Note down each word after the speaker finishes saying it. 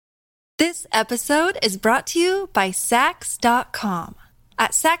This episode is brought to you by Sax.com.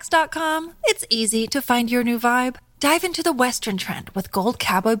 At Sax.com, it's easy to find your new vibe. Dive into the Western trend with gold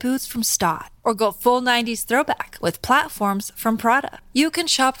cowboy boots from Stott, or go full 90s throwback with platforms from Prada. You can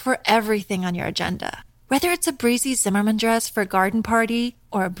shop for everything on your agenda, whether it's a breezy Zimmermann dress for a garden party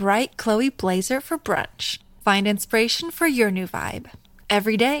or a bright Chloe blazer for brunch. Find inspiration for your new vibe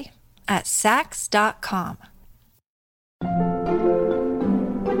every day at Sax.com.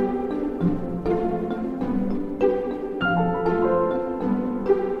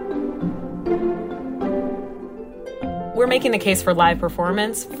 We're making the case for live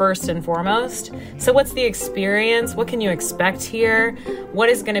performance first and foremost. So what's the experience? What can you expect here? What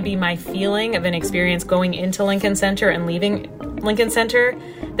is going to be my feeling of an experience going into Lincoln Center and leaving Lincoln Center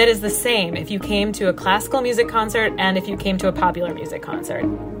that is the same if you came to a classical music concert and if you came to a popular music concert?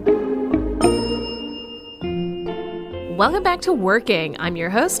 Welcome back to Working. I'm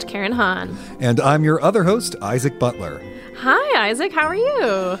your host, Karen Hahn. And I'm your other host, Isaac Butler. Hi, Isaac. How are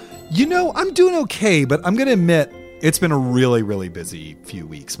you? You know, I'm doing okay, but I'm going to admit, it's been a really, really busy few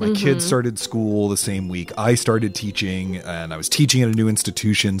weeks. My kids started school the same week I started teaching, and I was teaching at a new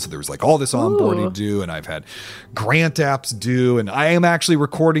institution, so there was like all this onboarding to do, and I've had grant apps due, and I am actually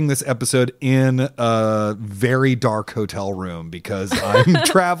recording this episode in a very dark hotel room because I'm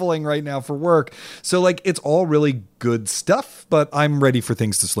traveling right now for work. So like, it's all really good stuff, but I'm ready for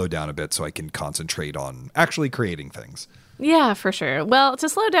things to slow down a bit so I can concentrate on actually creating things. Yeah, for sure. Well, to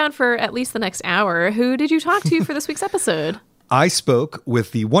slow down for at least the next hour, who did you talk to for this week's episode? I spoke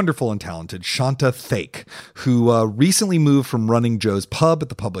with the wonderful and talented Shanta Thake, who recently moved from running Joe's Pub at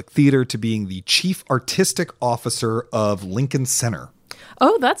the Public Theater to being the Chief Artistic Officer of Lincoln Center.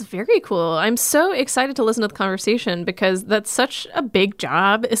 Oh, that's very cool. I'm so excited to listen to the conversation because that's such a big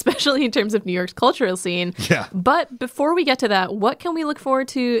job, especially in terms of New York's cultural scene. Yeah. But before we get to that, what can we look forward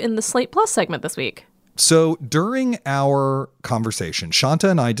to in the Slate Plus segment this week? So during our conversation, Shanta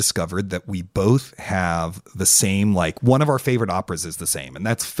and I discovered that we both have the same, like one of our favorite operas is the same, and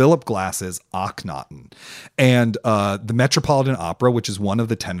that's Philip Glass's Akhenaten. And the Metropolitan Opera, which is one of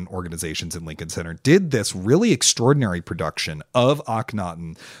the tenant organizations in Lincoln Center, did this really extraordinary production of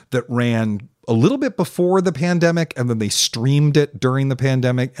Akhenaten that ran a little bit before the pandemic, and then they streamed it during the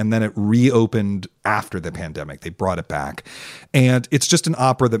pandemic, and then it reopened after the pandemic. They brought it back. And it's just an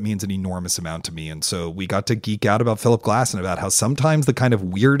opera that means an enormous amount to me. And so we got to geek out about Philip Glass and about how sometimes the kind of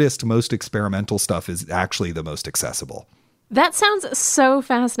weirdest, most experimental stuff is actually the most accessible. That sounds so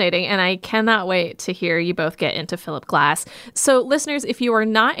fascinating, and I cannot wait to hear you both get into Philip Glass. So, listeners, if you are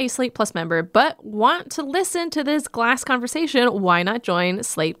not a Slate Plus member but want to listen to this Glass conversation, why not join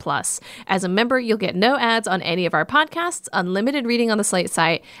Slate Plus? As a member, you'll get no ads on any of our podcasts, unlimited reading on the Slate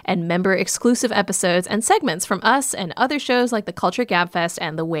site, and member-exclusive episodes and segments from us and other shows like the Culture Gabfest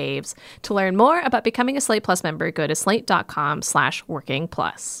and The Waves. To learn more about becoming a Slate Plus member, go to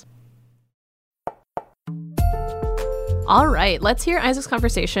slate.com/workingplus. All right, let's hear Isaac's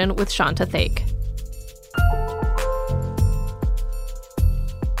conversation with Shanta Thake.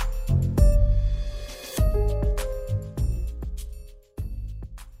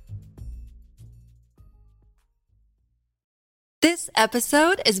 This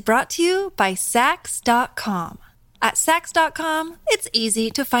episode is brought to you by Sax.com. At Sax.com, it's easy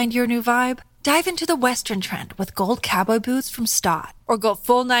to find your new vibe. Dive into the Western trend with gold cowboy boots from Stott, or go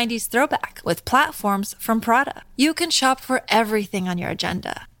full 90s throwback with platforms from Prada. You can shop for everything on your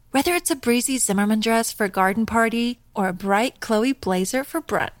agenda, whether it's a breezy Zimmermann dress for a garden party or a bright Chloe blazer for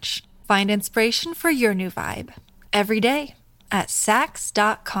brunch. Find inspiration for your new vibe every day at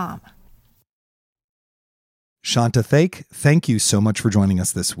Sax.com. Shanta Thake, thank you so much for joining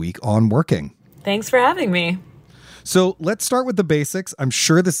us this week on Working. Thanks for having me. So let's start with the basics. I'm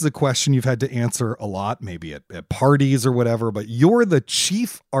sure this is a question you've had to answer a lot, maybe at parties or whatever, but you're the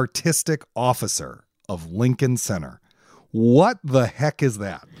Chief Artistic Officer of Lincoln Center. What the heck is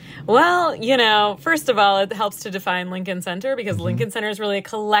that? Well, you know, first of all, it helps to define Lincoln Center because Lincoln Center is really a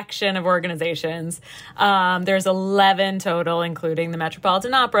collection of organizations. There's 11 total, including the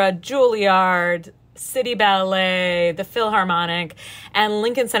Metropolitan Opera, Juilliard, City Ballet, the Philharmonic, and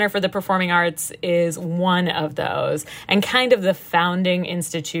Lincoln Center for the Performing Arts is one of those, and kind of the founding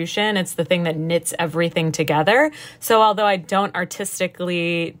institution. It's the thing that knits everything together. So although I don't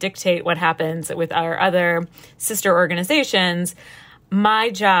artistically dictate what happens with our other sister organizations, my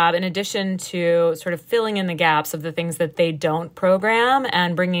job, in addition to sort of filling in the gaps of the things that they don't program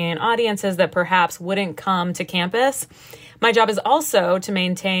and bringing in audiences that perhaps wouldn't come to campus, My job is also to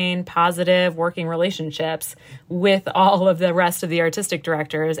maintain positive working relationships with all of the rest of the artistic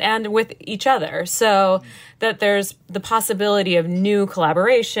directors and with each other, so that there's the possibility of new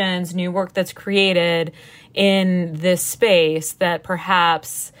collaborations, new work that's created in this space that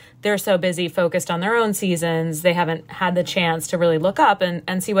perhaps they're so busy focused on their own seasons, they haven't had the chance to really look up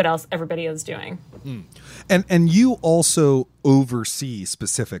and see what else everybody is doing. And you also oversee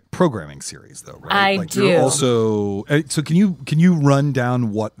specific programming series, though, right? I do. You're also, so can you run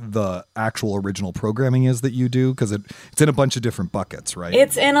down what the actual original programming is that you do? Because it's in a bunch of different buckets, right?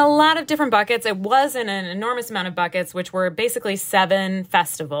 It's in a lot of different buckets. It was in an enormous amount of buckets, which were basically 7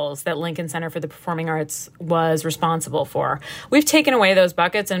 festivals that Lincoln Center for the Performing Arts was responsible for. We've taken away those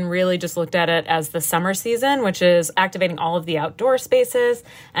buckets and really just looked at it as the summer season, which is activating all of the outdoor spaces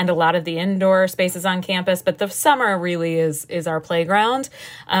and a lot of the indoor spaces on campus. But the summer really is our playground.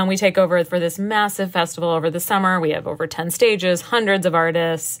 We take over for this massive festival over the summer. We have over 10 stages, hundreds of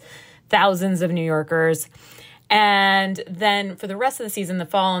artists, thousands of New Yorkers. And then for the rest of the season, the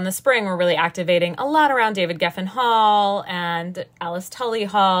fall and the spring, we're really activating a lot around David Geffen Hall and Alice Tully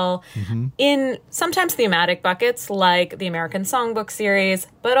Hall in sometimes thematic buckets like the American Songbook series,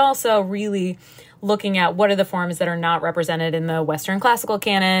 but also really looking at what are the forms that are not represented in the Western classical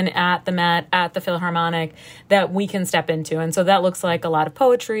canon at the Met, at the Philharmonic, that we can step into. And so that looks like a lot of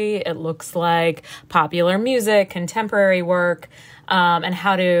poetry. It looks like popular music, contemporary work, and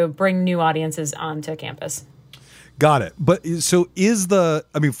how to bring new audiences onto campus. Got it. But so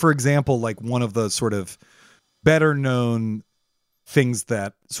for example, like one of the sort of better known things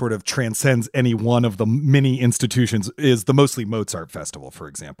that sort of transcends any one of the many institutions is the Mostly Mozart Festival, for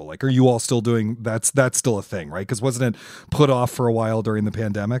example. Like, are you all still doing that's still a thing, right? Because wasn't it put off for a while during the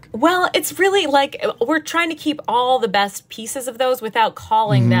pandemic? Well, it's really like we're trying to keep all the best pieces of those without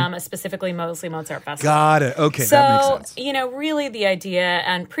calling them a specifically Mostly Mozart Festival. Got it. Okay, so, that makes sense. Really the idea,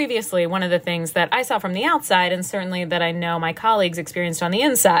 and previously one of the things that I saw from the outside, and certainly that I know my colleagues experienced on the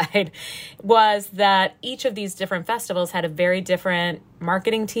inside, was that each of these different festivals had a very different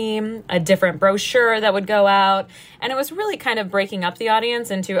marketing team, a different brochure that would go out. And it was really kind of breaking up the audience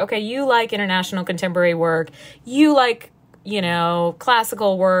into, okay, you like international contemporary work, you like,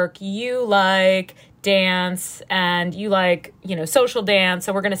 classical work, you like dance, and you like, social dance.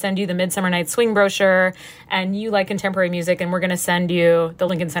 So we're going to send you the Midsummer Night's Swing brochure, and you like contemporary music, and we're going to send you the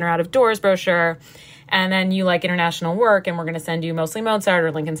Lincoln Center Out of Doors brochure. And then you like international work, and we're going to send you Mostly Mozart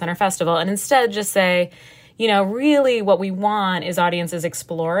or Lincoln Center Festival. And instead just say, really what we want is audiences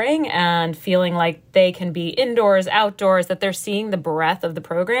exploring and feeling like they can be indoors, outdoors, that they're seeing the breadth of the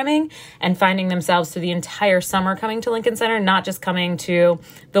programming and finding themselves through the entire summer coming to Lincoln Center, not just coming to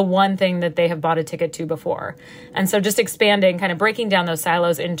the one thing that they have bought a ticket to before. And so just expanding, kind of breaking down those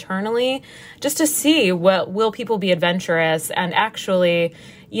silos internally, just to see will people be adventurous and actually,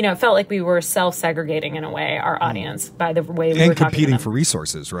 it felt like we were self-segregating in a way, our audience, by the way we were talking to them. And competing for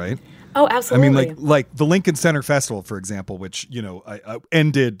resources, right? Oh, absolutely. I mean, like the Lincoln Center Festival, for example, which, I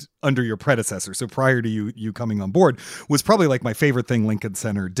ended under your predecessor. So prior to you coming on board, was probably like my favorite thing Lincoln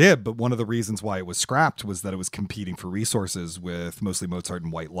Center did. But one of the reasons why it was scrapped was that it was competing for resources with Mostly Mozart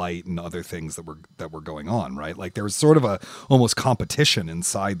and White Light and other things that were going on, right? Like there was sort of a almost competition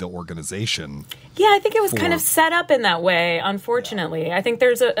inside the organization. Yeah, I think it was kind of set up in that way, unfortunately. Yeah. I think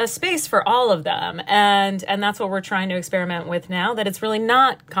there's a space for all of them. And that's what we're trying to experiment with now, that it's really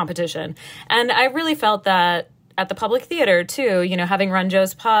not competition. And I really felt that at the Public Theater, too, having run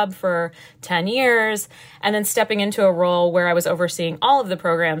Joe's Pub for 10 years and then stepping into a role where I was overseeing all of the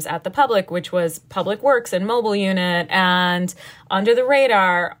programs at the Public, which was Public Works and Mobile Unit and Under the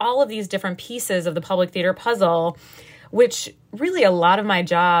Radar, all of these different pieces of the Public Theater puzzle, which really a lot of my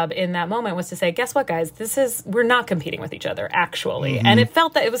job in that moment was to say, guess what, guys, we're not competing with each other, actually. And it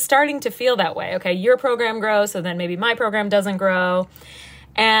felt that it was starting to feel that way. Okay, your program grows, so then maybe my program doesn't grow.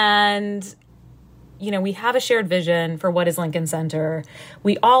 And, we have a shared vision for what is Lincoln Center.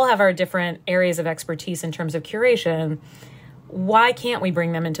 We all have our different areas of expertise in terms of curation. Why can't we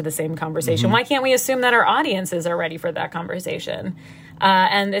bring them into the same conversation? Why can't we assume that our audiences are ready for that conversation?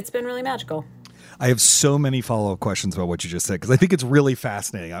 And it's been really magical. I have so many follow-up questions about what you just said, because I think it's really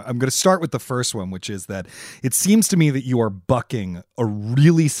fascinating. I'm going to start with the first one, which is that it seems to me that you are bucking a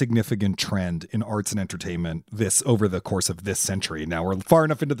really significant trend in arts and entertainment over the course of this century. Now we're far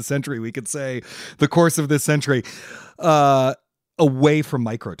enough into the century, we could say the course of this century, away from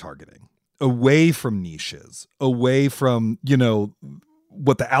micro-targeting, away from niches, away from,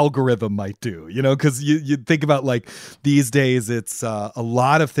 what the algorithm might do, because you think about like these days, it's a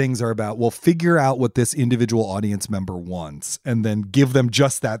lot of things are about, well, figure out what this individual audience member wants and then give them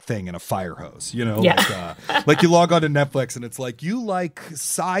just that thing in a fire hose, like you log on to Netflix and it's like, you like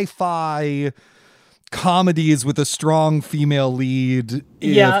sci-fi comedies with a strong female lead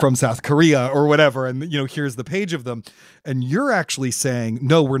from South Korea or whatever. And, here's the page of them. And you're actually saying,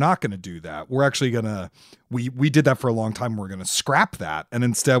 no, we're not going to do that. We're actually going to, we did that for a long time. We're going to scrap that. And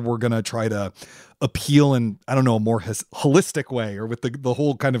instead we're going to try to appeal in, I don't know, a more holistic way or with the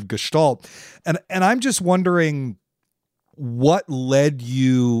whole kind of gestalt. And I'm just wondering what led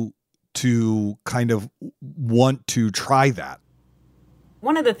you to kind of want to try that?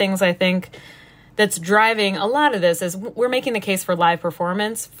 One of the things I think that's driving a lot of this is we're making the case for live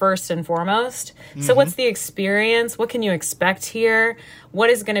performance first and foremost. Mm-hmm. So what's the experience? What can you expect here? What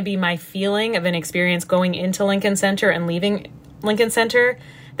is going to be my feeling of an experience going into Lincoln Center and leaving Lincoln Center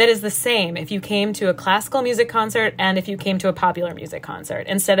that is the same if you came to a classical music concert and if you came to a popular music concert,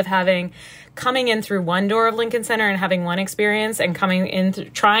 instead of coming in through one door of Lincoln Center and having one experience and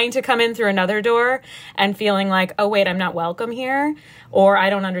trying to come in through another door and feeling like, oh, wait, I'm not welcome here, or I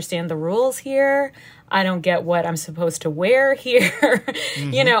don't understand the rules here. I don't get what I'm supposed to wear here.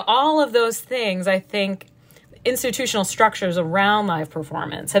 Mm-hmm. All of those things, I think institutional structures around live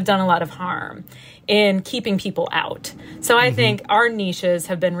performance have done a lot of harm in keeping people out. So I think our niches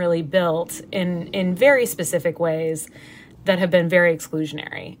have been really built in very specific ways that have been very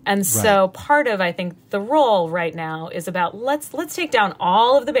exclusionary. And so part of, I think, the role right now is about let's take down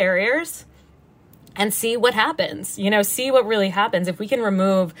all of the barriers and see what happens. See what really happens. If we can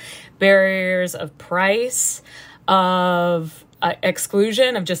remove barriers of price, of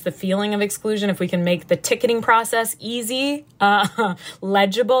exclusion, of just the feeling of exclusion, if we can make the ticketing process easy,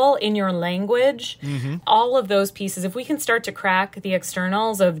 legible in your language, all of those pieces, if we can start to crack the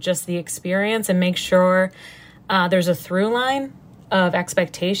externals of just the experience and make sure there's a through line of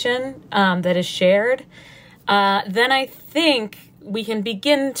expectation that is shared, then I think we can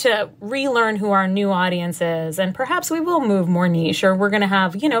begin to relearn who our new audience is. And perhaps we will move more niche, or we're going to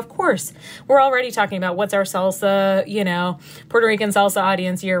have, of course, we're already talking about what's our salsa, Puerto Rican salsa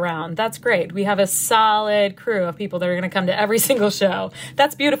audience year round. That's great. We have a solid crew of people that are going to come to every single show.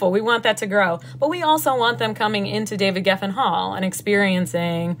 That's beautiful. We want that to grow. But we also want them coming into David Geffen Hall and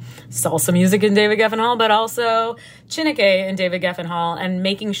experiencing salsa music in David Geffen Hall, but also Chinique in David Geffen Hall, and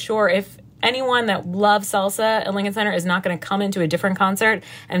making sure if anyone that loves salsa at Lincoln Center is not going to come into a different concert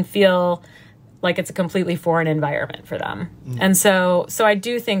and feel like it's a completely foreign environment for them. And so I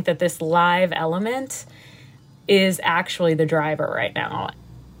do think that this live element is actually the driver right now.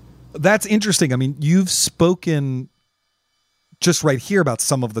 That's interesting. I mean, you've spoken just right here about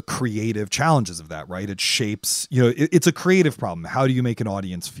some of the creative challenges of that, right? It shapes, it's a creative problem. How do you make an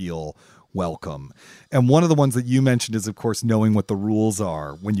audience feel welcome? And one of the ones that you mentioned is, of course, knowing what the rules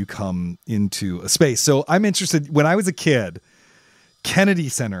are when you come into a space. So I'm interested, when I was a kid, Kennedy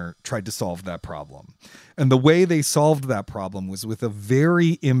Center tried to solve that problem. And the way they solved that problem was with a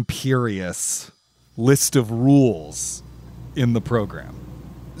very imperious list of rules in the program.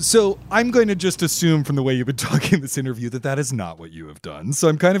 So I'm going to just assume from the way you've been talking in this interview that is not what you have done. So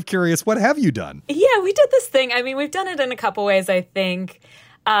I'm kind of curious, what have you done? Yeah, we did this thing. I mean, we've done it in a couple ways, I think.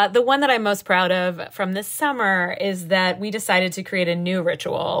 The one that I'm most proud of from this summer is that we decided to create a new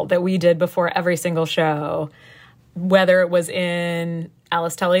ritual that we did before every single show, whether it was in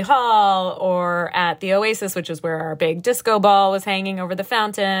Alice Tully Hall or at the Oasis, which is where our big disco ball was hanging over the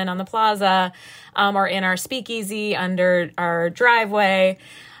fountain on the plaza, or in our speakeasy under our driveway.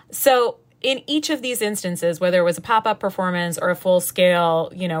 So in each of these instances, whether it was a pop-up performance or a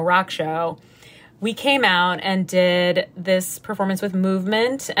full-scale, rock show, we came out and did this performance with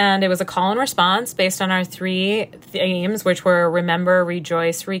movement, and it was a call and response based on our 3 themes, which were Remember,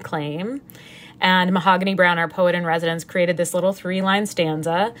 Rejoice, Reclaim. And Mahogany Brown, our poet in residence, created this little 3-line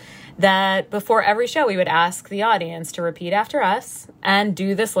stanza that before every show we would ask the audience to repeat after us and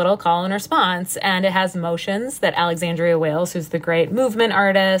do this little call and response. And it has motions that Alexandria Wales, who's the great movement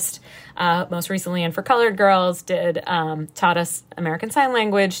artist, most recently in For Colored Girls, taught us American Sign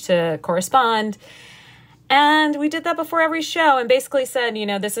Language to correspond. And we did that before every show and basically said,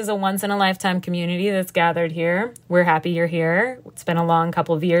 this is a once-in-a-lifetime community that's gathered here. We're happy you're here. It's been a long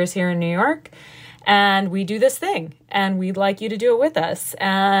couple of years here in New York. And we do this thing, and we'd like you to do it with us.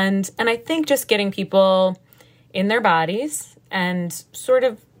 And I think just getting people in their bodies and sort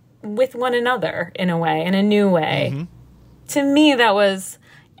of with one another in a way, in a new way. Mm-hmm. To me, that was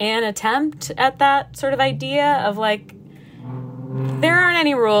an attempt at that sort of idea of like, there aren't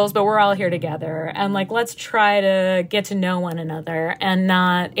any rules, but we're all here together. And like, let's try to get to know one another and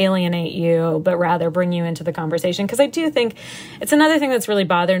not alienate you, but rather bring you into the conversation. Because I do think it's another thing that's really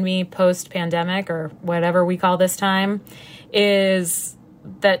bothered me post-pandemic, or whatever we call this time, is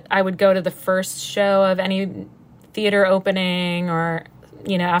that I would go to the first show of any theater opening or,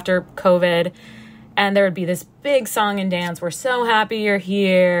 you know, after COVID, and there would be this big song and dance. We're so happy you're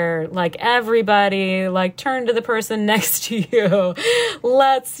here. Like, everybody, like, turn to the person next to you.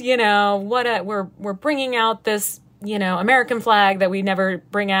 Let's, you know, we're bringing out this, you know, American flag that we never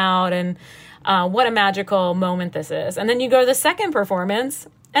bring out. And what a magical moment this is. And then you go to the second performance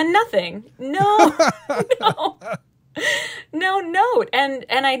and nothing. No, no note. And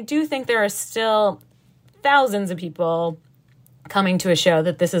I do think there are still thousands of people coming to a show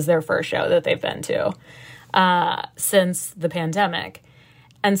that this is their first show that they've been to since the pandemic.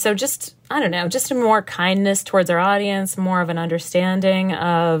 And so just, I don't know, just a more kindness towards our audience, more of an understanding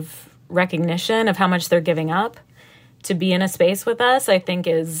of recognition of how much they're giving up to be in a space with us, I think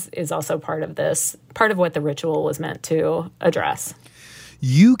is also part of this, part of what the ritual was meant to address.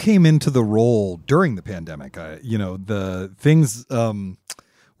 You came into the role during the pandemic. You know, the things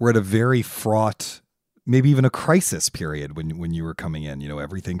were at a very fraught, maybe even a crisis period when you were coming in. You know,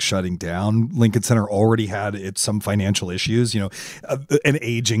 everything shutting down. Lincoln Center already had some financial issues, you know, an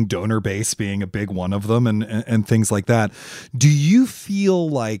aging donor base being a big one of them, and things like that. Do you feel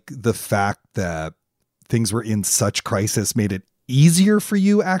like the fact that things were in such crisis made it easier for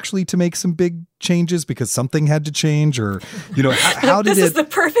you actually to make some big changes because something had to change? Or, you know, how did this is the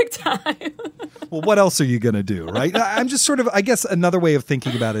perfect time. Well, what else are you going to do? Right. I'm just sort of, I guess another way of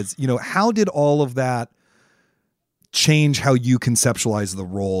thinking about it is, you know, how did all of that change how you conceptualize the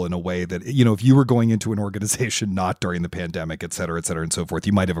role in a way that, you know, if you were going into an organization not during the pandemic, et cetera, and so forth,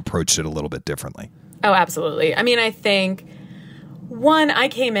 you might have approached it a little bit differently? Oh, absolutely. I mean, I think I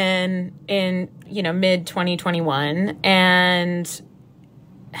came in, you know, mid 2021, and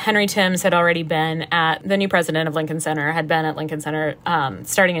Henry Timms had already been the new president of Lincoln Center, had been at Lincoln Center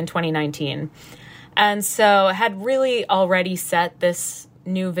starting in 2019. And so had really already set this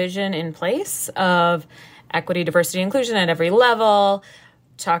new vision in place of equity, diversity, inclusion at every level,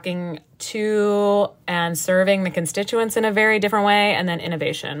 talking to and serving the constituents in a very different way, and then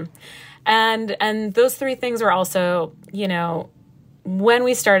innovation. And those three things were also, you know, when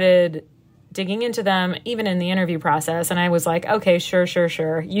we started digging into them, even in the interview process, and I was like, okay,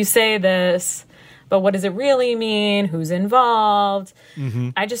 sure. You say this, but what does it really mean? Who's involved? Mm-hmm.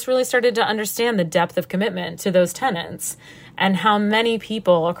 I just really started to understand the depth of commitment to those tenets and how many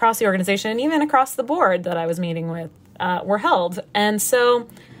people across the organization, and even across the board that I was meeting with, were held. And so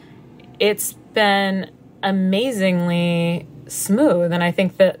it's been amazingly smooth. And I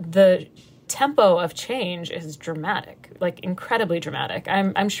think that the tempo of change is dramatic, like incredibly dramatic.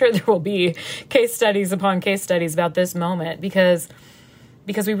 I'm sure there will be case studies upon case studies about this moment because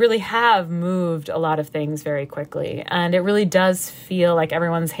we really have moved a lot of things very quickly. And it really does feel like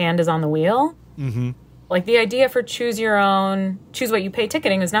everyone's hand is on the wheel. Mm-hmm. Like the idea for choose what you pay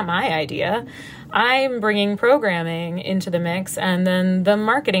ticketing is not my idea. I'm bringing programming into the mix. And then the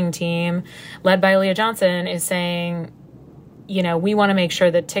marketing team led by Leah Johnson is saying, you know, we want to make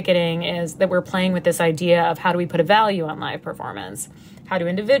sure that ticketing is that we're playing with this idea of how do we put a value on live performance? How do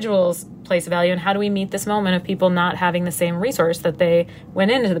individuals place a value? And how do we meet this moment of people not having the same resource that they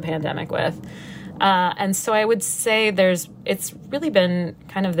went into the pandemic with? And so I would say it's really been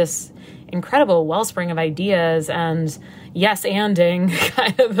kind of this incredible wellspring of ideas and yes-anding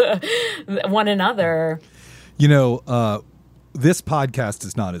kind of one another. You know, this podcast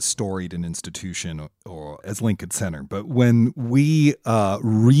is not as storied an institution or as Lincoln Center, but when we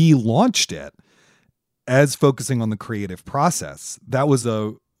relaunched it as focusing on the creative process, that was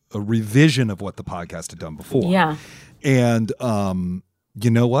a revision of what the podcast had done before. Yeah. And you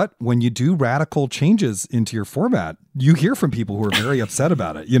know what? When you do radical changes into your format, you hear from people who are very upset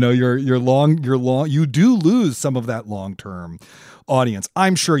about it. You know, you do lose some of that long-term audience.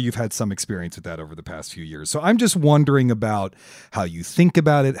 I'm sure you've had some experience with that over the past few years. So I'm just wondering about how you think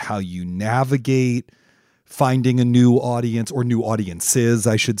about it, how you navigate finding a new audience or new audiences,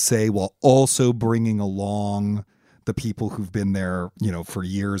 I should say, while also bringing along the people who've been there, you know, for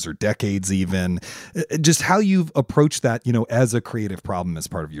years or decades even. Just how you've approached that, you know, as a creative problem as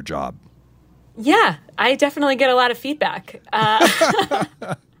part of your job. Yeah, I definitely get a lot of feedback.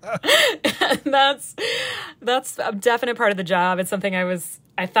 That's a definite part of the job. It's something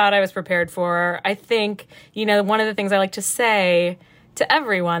I thought I was prepared for. I think, you know, one of the things I like to say to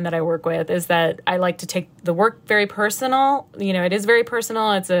everyone that I work with is that I like to take the work very personal. It is very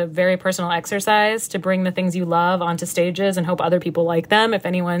personal. It's a very personal exercise to bring the things you love onto stages and hope other people like them. If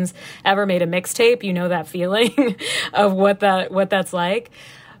anyone's ever made a mixtape, you know that feeling of what that's like.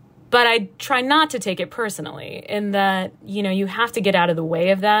 But I try not to take it personally in that, you have to get out of the way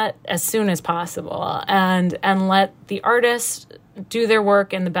of that as soon as possible and let the artist do their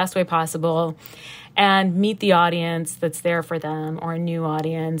work in the best way possible and meet the audience that's there for them or a new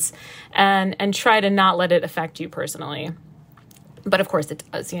audience and try to not let it affect you personally. But of course it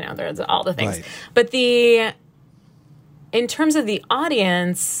does, there's all the things. Right. But in terms of the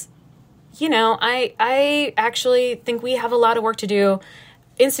audience, I actually think we have a lot of work to do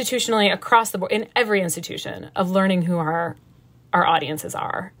institutionally across the board in every institution of learning who our audiences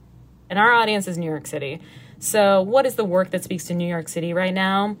are. And our audience is New York City. So what is the work that speaks to New York City right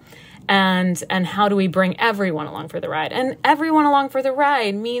now? And how do we bring everyone along for the ride? And everyone along for the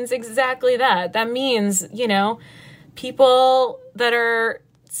ride means exactly that. That means, people that are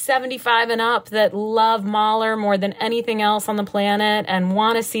 75 and up that love Mahler more than anything else on the planet and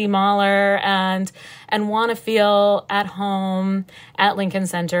want to see Mahler and want to feel at home at Lincoln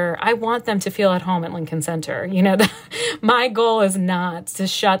Center. I want them to feel at home at Lincoln Center. My goal is not to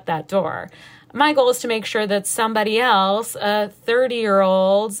shut that door. My goal is to make sure that somebody else, a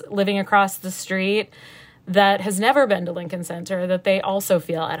 30-year-old living across the street that has never been to Lincoln Center, that they also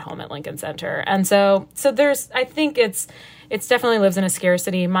feel at home at Lincoln Center. And so I think it's definitely lives in a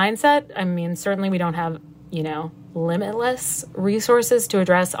scarcity mindset. I mean, certainly we don't have, limitless resources to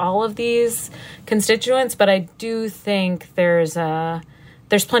address all of these constituents, but I do think there's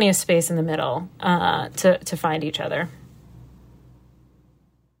plenty of space in the middle to find each other.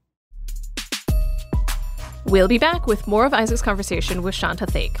 We'll be back with more of Isaac's conversation with Shanta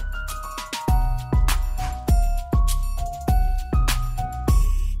Thake.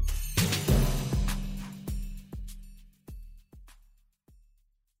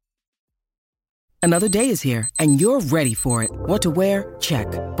 Another day is here, and you're ready for it. What to wear? Check.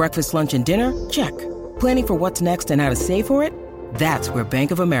 Breakfast, lunch, and dinner? Check. Planning for what's next and how to save for it? That's where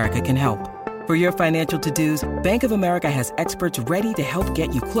Bank of America can help. For your financial to-dos, Bank of America has experts ready to help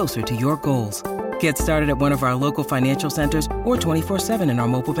get you closer to your goals. Get started at one of our local financial centers or 24/7 in our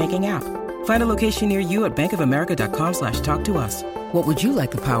mobile banking app. Find a location near you at bankofamerica.com/talktous. What would you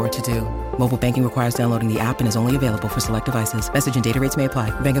like the power to do? Mobile banking requires downloading the app and is only available for select devices. Message and data rates may apply.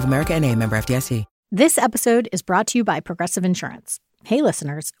 Bank of America NA, member FDIC. This episode is brought to you by Progressive Insurance. Hey,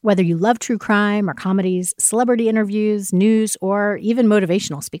 listeners, whether you love true crime or comedies, celebrity interviews, news, or even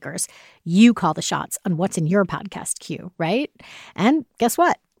motivational speakers, you call the shots on what's in your podcast queue, right? And guess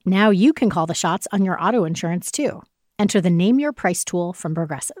what? Now you can call the shots on your auto insurance, too. Enter the Name Your Price tool from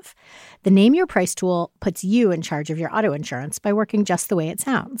Progressive. The Name Your Price tool puts you in charge of your auto insurance by working just the way it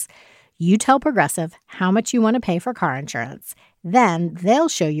sounds. You tell Progressive how much you want to pay for car insurance. Then they'll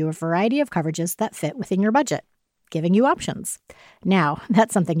show you a variety of coverages that fit within your budget, giving you options. Now,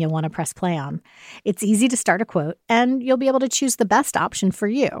 that's something you'll want to press play on. It's easy to start a quote, and you'll be able to choose the best option for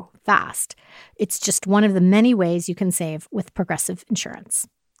you fast. It's just one of the many ways you can save with Progressive Insurance.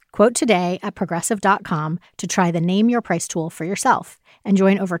 Quote today at Progressive.com to try the Name Your Price tool for yourself and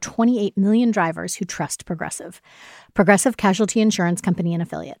join over 28 million drivers who trust Progressive. Progressive Casualty Insurance Company and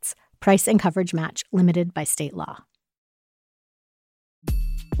Affiliates. Price and coverage match limited by state law.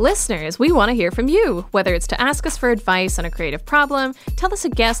 Listeners, we want to hear from you. Whether it's to ask us for advice on a creative problem, tell us a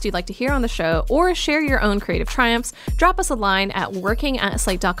guest you'd like to hear on the show, or share your own creative triumphs, drop us a line at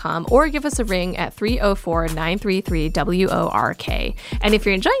working@slate.com or give us a ring at 304-933-WORK. And if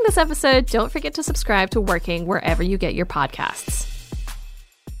you're enjoying this episode, don't forget to subscribe to Working wherever you get your podcasts.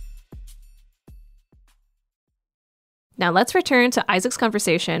 Now let's return to Isaac's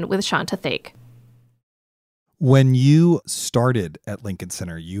conversation with Shanta Thake. When you started at Lincoln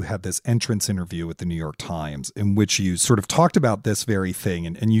Center, you had this entrance interview with the New York Times in which you sort of talked about this very thing.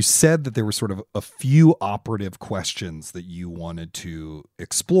 And you said that there were sort of a few operative questions that you wanted to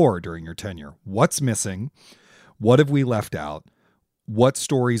explore during your tenure. What's missing? What have we left out? What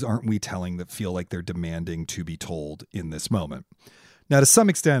stories aren't we telling that feel like they're demanding to be told in this moment? Now, to some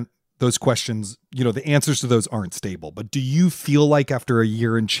extent, those questions, the answers to those aren't stable. But do you feel like after a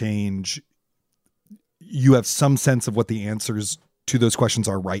year and change, you have some sense of what the answers to those questions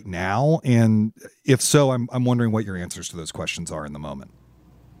are right now? And if so, I'm wondering what your answers to those questions are in the moment.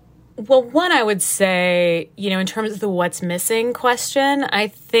 Well, one, I would say, in terms of the what's missing question, I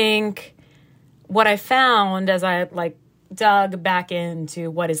think what I found as I dug back into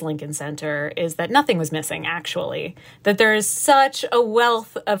what is Lincoln Center is that nothing was missing, actually. That there is such a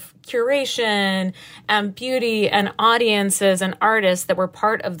wealth of curation and beauty and audiences and artists that were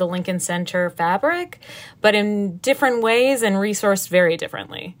part of the Lincoln Center fabric, but in different ways and resourced very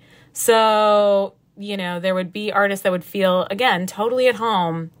differently. So, you know, there would be artists that would feel, again, totally at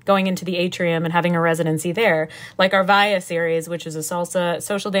home going into the atrium and having a residency there. Like our Vaya series, which is a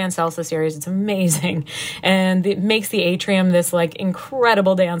social dance salsa series. It's amazing. And it makes the atrium this like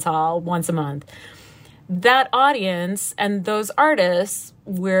incredible dance hall once a month. That audience and those artists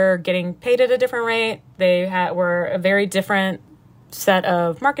were getting paid at a different rate. They were a very different set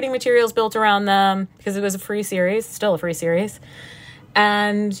of marketing materials built around them because it was a free series, still a free series.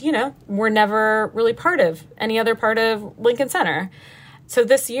 And, you know, we're never really part of any other part of Lincoln Center. So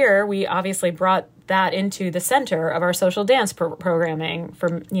this year, we obviously brought that into the center of our social dance programming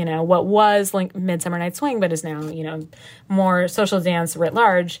for, you know, what was Midsummer Night's Swing, but is now, you know, more social dance writ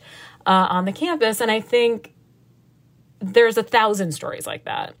large on the campus. And I think there's 1,000 stories like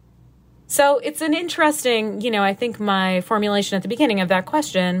that. So it's an interesting, you know, I think my formulation at the beginning of that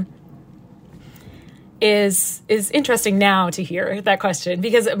question is interesting now to hear that question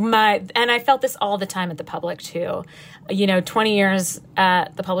because and I felt this all the time at the Public too. You know, 20 years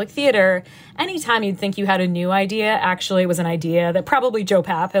at the Public Theater, anytime you'd think you had a new idea, actually was an idea that probably Joe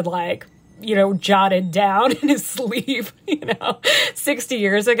Papp had like, you know, jotted down in his sleeve, you know, 60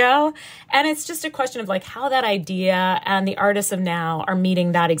 years ago. And it's just a question of like how that idea and the artists of now are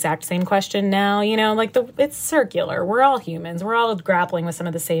meeting that exact same question now, you know, like it's circular. We're all humans. We're all grappling with some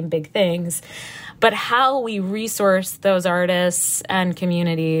of the same big things. But how we resource those artists and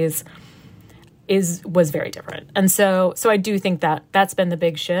communities was very different. And so I do think that that's been the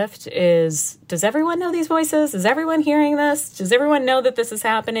big shift is, does everyone know these voices? Is everyone hearing this? Does everyone know that this is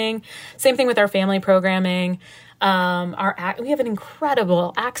happening? Same thing with our family programming. We have an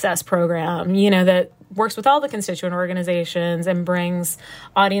incredible access program, you know, that works with all the constituent organizations and brings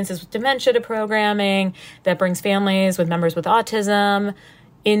audiences with dementia to programming, that brings families with members with autism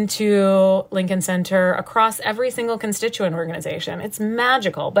into Lincoln Center across every single constituent organization. It's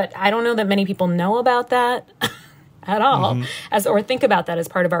magical, but I don't know that many people know about that at all, or think about that as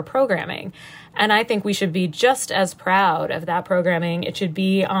part of our programming. And I think we should be just as proud of that programming. It should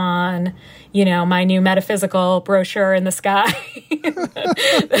be on, you know, my new metaphysical brochure in the sky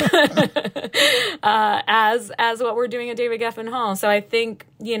as what we're doing at David Geffen Hall. So I think,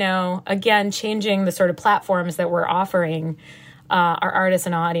 you know, again, changing the sort of platforms that we're offering our artists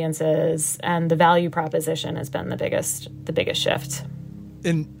and audiences and the value proposition has been the biggest shift.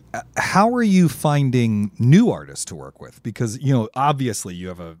 And how are you finding new artists to work with? Because, you know, obviously you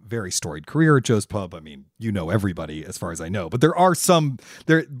have a very storied career at Joe's Pub. I mean, you know everybody as far as I know, but there are some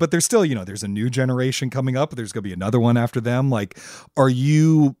there, but there's still, you know, there's a new generation coming up. There's going to be another one after them. Like, are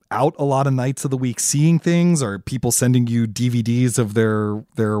you out a lot of nights of the week seeing things? Are people sending you DVDs of their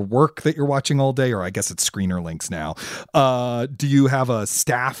work that you're watching all day? Or I guess it's Screener Links now. Do you have a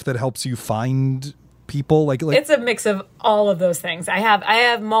staff that helps you find people? Like it's a mix of all of those things. I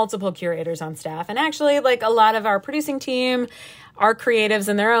have multiple curators on staff, and actually like a lot of our producing team are creatives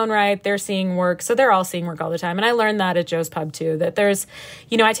in their own right. They're seeing work, so they're all seeing work all the time. And I learned that at Joe's Pub too, that there's,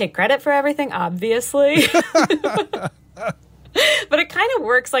 you know, I take credit for everything, obviously. But it kind of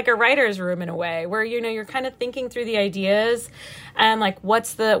works like a writer's room in a way where, you know, you're kind of thinking through the ideas and like,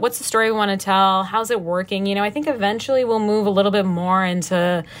 what's the story we want to tell? How's it working? You know, I think eventually we'll move a little bit more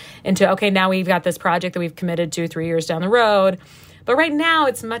into, okay, now we've got this project that we've committed to 3 years down the road. But right now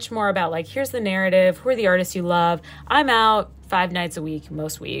it's much more about like, here's the narrative. Who are the artists you love? I'm out 5 nights a week,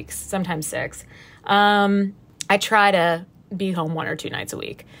 most weeks, sometimes 6. I try to be home 1 or 2 nights a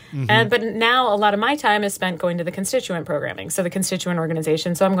week. But now a lot of my time is spent going to the constituent programming. So the constituent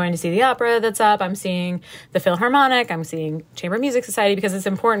organization. So I'm going to see the opera that's up. I'm seeing the Philharmonic. I'm seeing Chamber Music Society, because it's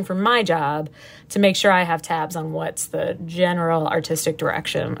important for my job to make sure I have tabs on what's the general artistic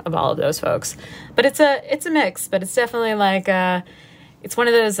direction of all of those folks. But it's a mix, but it's definitely like, it's one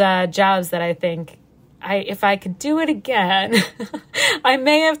of those jobs that I think if I could do it again, I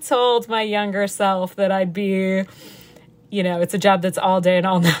may have told my younger self that I'd be, you know, it's a job that's all day and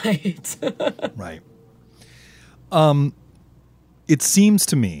all night. Right. It seems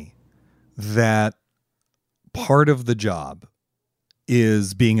to me that part of the job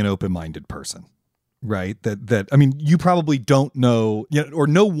is being an open-minded person, right? That I mean, you probably don't know, you know, or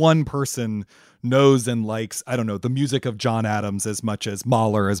no one person knows and likes, I don't know, the music of John Adams as much as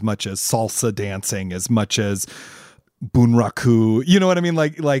Mahler, as much as salsa dancing, as much as Bunraku, you know what I mean?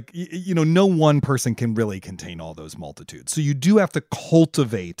 Like, you know, no one person can really contain all those multitudes. So you do have to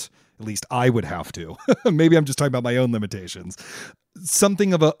cultivate, At least I would have to. Maybe I'm just talking about my own limitations.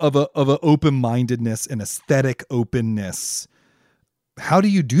 Something of a open-mindedness, an aesthetic openness. How do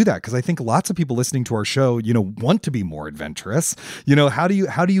you do that? Because I think lots of people listening to our show, you know, want to be more adventurous. You know, how do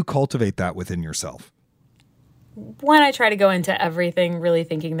you cultivate that within yourself? When I try to go into everything really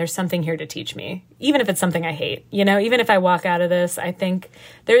thinking there's something here to teach me, even if it's something I hate, you know, even if I walk out of this, I think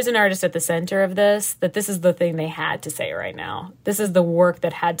there's an artist at the center of this, that this is the thing they had to say right now. This is the work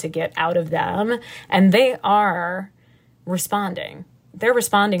that had to get out of them. And they are responding. They're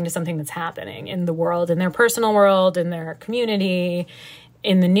responding to something that's happening in the world, in their personal world, in their community,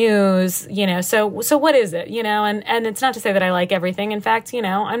 in the news, you know, so what is it, you know, and it's not to say that I like everything. In fact, you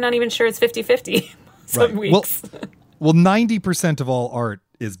know, I'm not even sure it's 50-50. Some weeks. Well, 90% of all art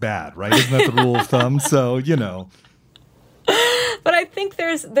is bad, right? Isn't that the rule of thumb? So, you know. But I think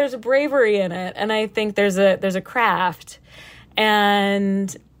there's a bravery in it, and I think there's a craft.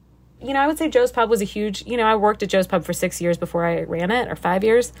 And, you know, I would say Joe's Pub was a huge, you know, I worked at Joe's Pub for 6 years before I ran it, or 5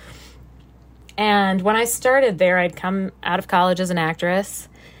 years. And when I started there, I'd come out of college as an actress.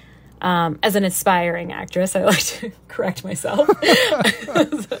 As an aspiring actress, I like to correct myself.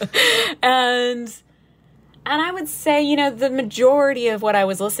 And I would say, you know, the majority of what I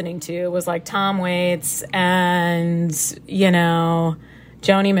was listening to was like Tom Waits and, you know,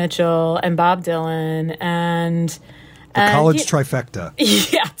 Joni Mitchell and Bob Dylan and the college trifecta.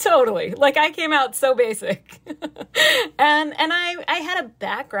 Yeah, totally. Like I came out so basic. and I had a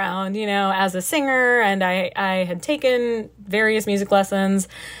background, you know, as a singer, and I had taken various music lessons.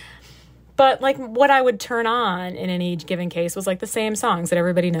 But like what I would turn on in any given case was like the same songs that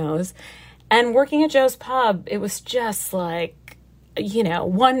everybody knows. And working at Joe's Pub, it was just like, you know,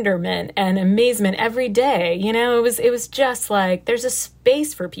 wonderment and amazement every day. You know, it was just like, there's a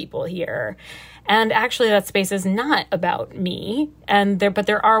space for people here. And actually that space is not about me. But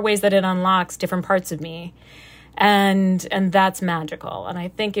there are ways that it unlocks different parts of me. And that's magical. And I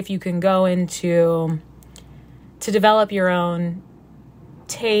think if you can go to develop your own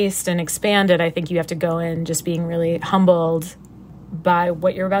taste and expand it, I think you have to go in just being really humbled by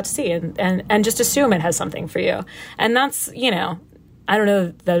what you're about to see and just assume it has something for you. And that's, you know, I don't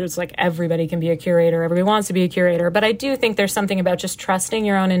know that it's like everybody can be a curator, everybody wants to be a curator, but I do think there's something about just trusting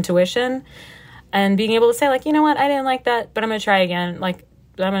your own intuition and being able to say like, you know what, I didn't like that, but I'm going to try again. Like,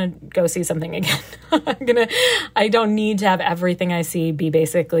 I'm going to go see something again. I don't need to have everything I see be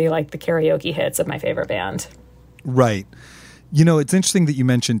basically like the karaoke hits of my favorite band. Right. You know, it's interesting that you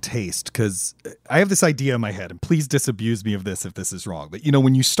mentioned taste, because I have this idea in my head, and please disabuse me of this if this is wrong. But, you know,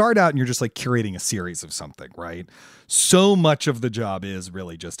 when you start out and you're just like curating a series of something, right? So much of the job is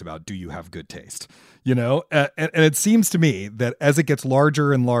really just about, do you have good taste? You know, and it seems to me that as it gets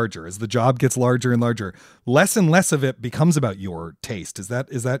larger and larger, as the job gets larger and larger, less and less of it becomes about your taste. Is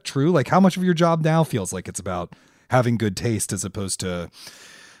that true? Like, how much of your job now feels like it's about having good taste as opposed to,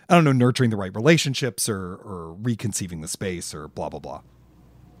 I don't know, nurturing the right relationships or reconceiving the space or blah, blah, blah?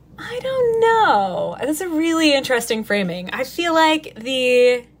 I don't know. That's a really interesting framing. I feel like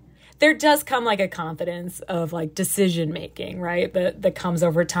there does come like a confidence of like decision making, right? That comes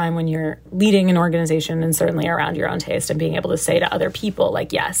over time when you're leading an organization and certainly around your own taste and being able to say to other people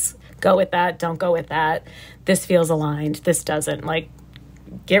like, yes, go with that. Don't go with that. This feels aligned. This doesn't. Like,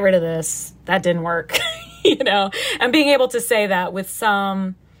 get rid of this. That didn't work, you know, and being able to say that with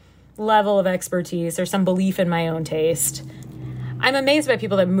some level of expertise or some belief in my own taste. I'm amazed by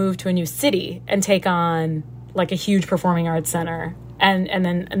people that move to a new city and take on like a huge performing arts center and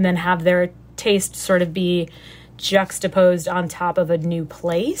then have their taste sort of be juxtaposed on top of a new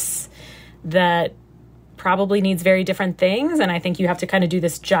place that probably needs very different things. And I think you have to kind of do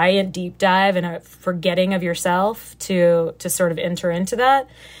this giant deep dive and a forgetting of yourself to sort of enter into that.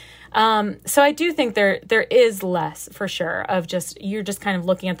 So I do think there is less for sure of just, you're just kind of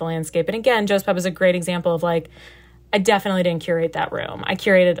looking at the landscape. And again, Joe's Pub is a great example of like, I definitely didn't curate that room. I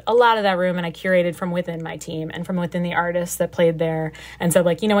curated a lot of that room, and I curated from within my team and from within the artists that played there and said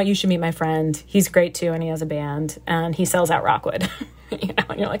like, you know what, you should meet my friend. He's great too. And he has a band and he sells out Rockwood, you know,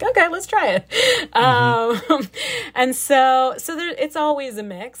 and you're like, okay, let's try it. Mm-hmm. And so there, it's always a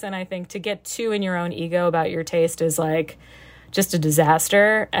mix. And I think to get too in your own ego about your taste is like just a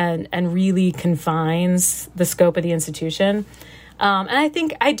disaster and really confines the scope of the institution. And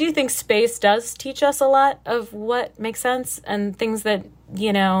I do think space does teach us a lot of what makes sense and things that,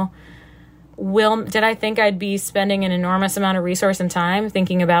 you know, did I think I'd be spending an enormous amount of resource and time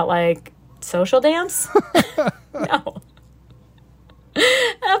thinking about like social dance? No,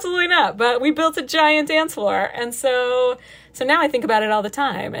 absolutely not. But we built a giant dance floor. And so now I think about it all the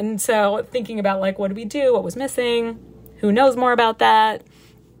time. And so thinking about like, what did we do? What was missing? Who knows more about that?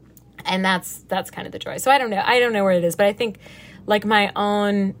 And that's kind of the joy. So I don't know where it is, but I think like my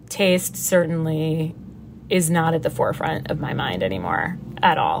own taste certainly is not at the forefront of my mind anymore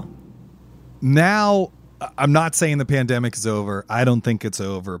at all. Now, I'm not saying the pandemic is over. I don't think it's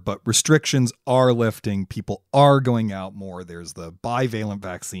over, but restrictions are lifting. People are going out more. There's the bivalent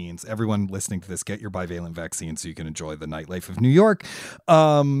vaccines. Everyone listening to this, get your bivalent vaccine so you can enjoy the nightlife of New York.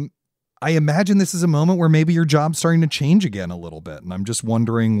 I imagine this is a moment where maybe your job's starting to change again a little bit. And I'm just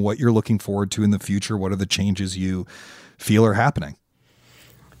wondering what you're looking forward to in the future. What are the changes you feel are happening?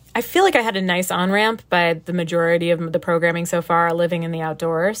 I feel like I had a nice on-ramp by the majority of the programming so far living in the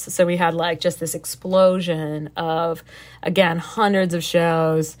outdoors. So we had like just this explosion of, again, hundreds of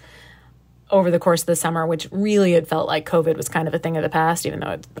shows over the course of the summer, which really it felt like COVID was kind of a thing of the past, even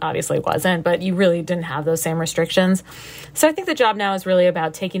though it obviously wasn't, but you really didn't have those same restrictions. So I think the job now is really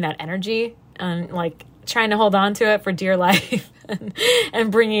about taking that energy and like trying to hold on to it for dear life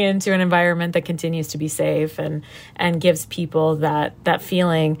and bringing it into an environment that continues to be safe and gives people that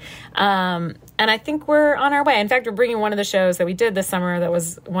feeling. And I think we're on our way. In fact, we're bringing one of the shows that we did this summer that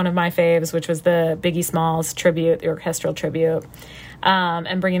was one of my faves, which was the Biggie Smalls tribute, the orchestral tribute,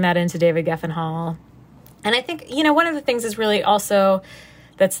 and bringing that into David Geffen Hall. And I think, one of the things is really also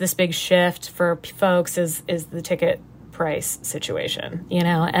that's this big shift for folks is the ticket price situation,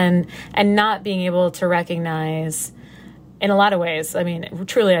 and not being able to recognize in a lot of ways. I mean,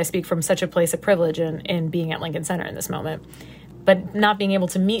 truly, I speak from such a place of privilege in being at Lincoln Center in this moment, but not being able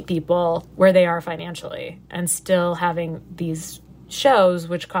to meet people where they are financially and still having these shows,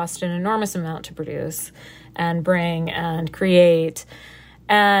 which cost an enormous amount to produce and bring and create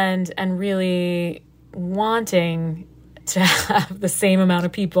and really wanting to have the same amount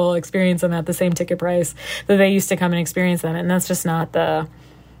of people experience them at the same ticket price that they used to come and experience them. And that's just not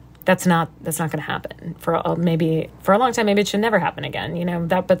that's not going to happen for a long time. Maybe it should never happen again,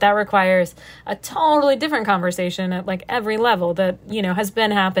 but that requires a totally different conversation at like every level that, has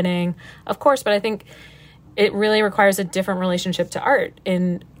been happening, of course. But I think it really requires a different relationship to art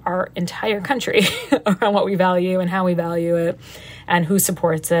in our entire country around what we value and how we value it and who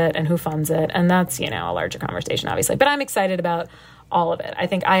supports it and who funds it. And that's, a larger conversation, obviously. But I'm excited about all of it. I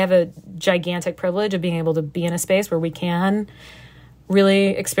think I have a gigantic privilege of being able to be in a space where we can really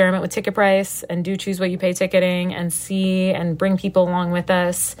experiment with ticket price and do choose what you pay ticketing and see and bring people along with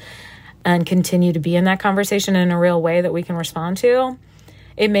us and continue to be in that conversation in a real way that we can respond to.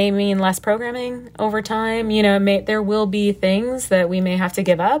 It may mean less programming over time. There will be things that we may have to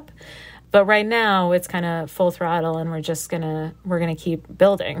give up, but right now it's kind of full throttle and we're going to keep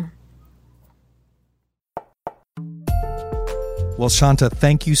building. Well, Shanta,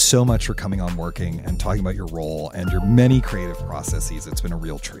 thank you so much for coming on Working and talking about your role and your many creative processes. It's been a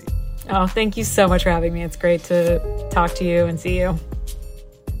real treat. Oh, thank you so much for having me. It's great to talk to you and see you.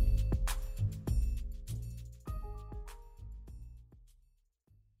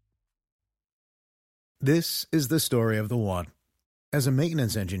 This is the story of the one. As a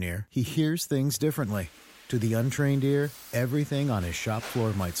maintenance engineer, he hears things differently. To the untrained ear, everything on his shop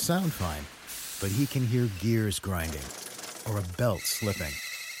floor might sound fine, but he can hear gears grinding or a belt slipping.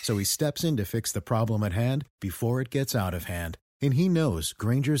 So he steps in to fix the problem at hand before it gets out of hand. And he knows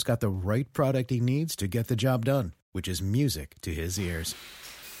Grainger's got the right product he needs to get the job done, which is music to his ears.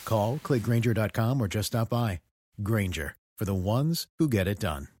 Call, click Grainger.com, or just stop by. Grainger, for the ones who get it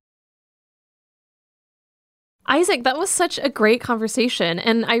done. Isaac, that was such a great conversation,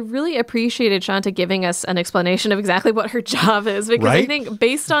 and I really appreciated Shanta giving us an explanation of exactly what her job is, because I think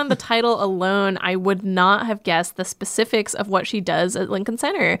based on the title alone, I would not have guessed the specifics of what she does at Lincoln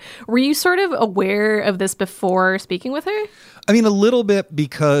Center. Were you sort of aware of this before speaking with her? I mean, a little bit,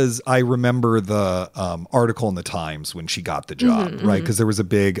 because I remember the article in the Times when she got the job, right? Because there was a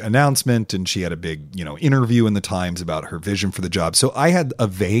big announcement and she had a big, interview in the Times about her vision for the job. So I had a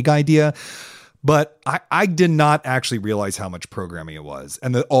vague idea. But I did not actually realize how much programming it was,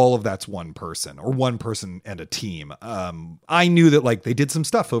 and that all of that's one person and a team. I knew that they did some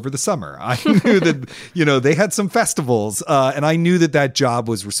stuff over the summer. I knew that, they had some festivals, and I knew that job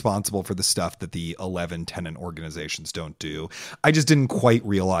was responsible for the stuff that the 11 tenant organizations don't do. I just didn't quite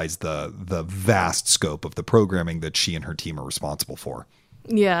realize the vast scope of the programming that she and her team are responsible for.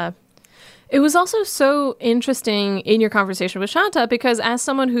 Yeah. It was also so interesting in your conversation with Shanta because as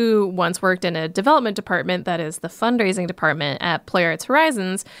someone who once worked in a development department, that is the fundraising department at Play Arts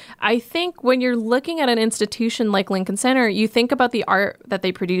Horizons, I think when you're looking at an institution like Lincoln Center, you think about the art that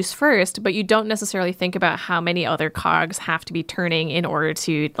they produce first, but you don't necessarily think about how many other cogs have to be turning in order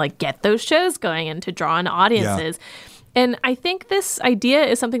to get those shows going and to draw in audiences. Yeah. And I think this idea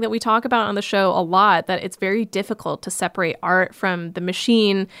is something that we talk about on the show a lot, that it's very difficult to separate art from the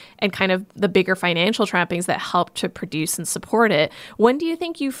machine and kind of the bigger financial trappings that help to produce and support it. When do you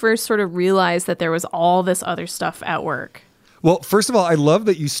think you first sort of realized that there was all this other stuff at work? Well, first of all, I love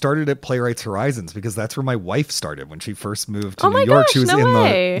that you started at Playwrights Horizons, because that's where my wife started when she first moved to New York. Gosh, She was no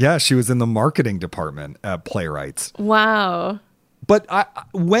way. she was in the marketing department at Playwrights. Wow. But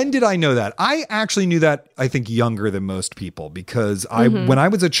when did I know that? I actually knew that, I think, younger than most people, because when I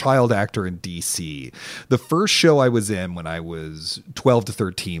was a child actor in DC, the first show I was in when I was 12 to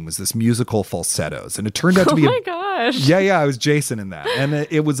 13 was this musical Falsettos. And it turned out to be gosh. Yeah, I was Jason in that. And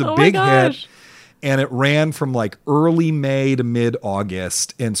it was a Oh big my gosh. hit. And it ran from like early May to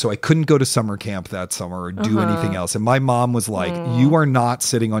mid-August. And so I couldn't go to summer camp that summer or do anything else. And my mom was like, you are not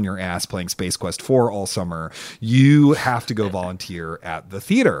sitting on your ass playing Space Quest 4 all summer. You have to go volunteer at the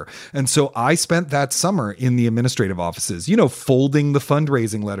theater. And so I spent that summer in the administrative offices, folding the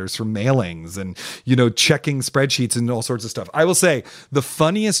fundraising letters from mailings and, checking spreadsheets and all sorts of stuff. I will say the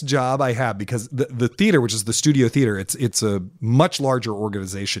funniest job I had, because the theater, which is the Studio Theater, it's a much larger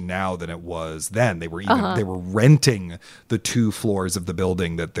organization now than it was then. They were renting the 2 floors of the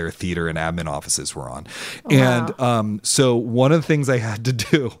building that their theater and admin offices were on. And so one of the things I had to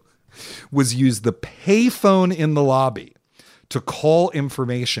do was use the payphone in the lobby to call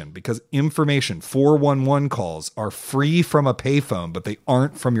information, because 411 calls are free from a payphone, but they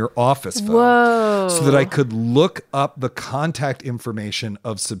aren't from your office phone. Whoa. So that I could look up the contact information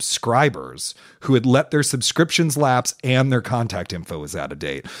of subscribers who had let their subscriptions lapse and their contact info was out of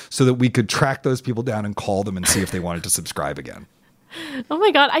date, so that we could track those people down and call them and see if they wanted to subscribe again. Oh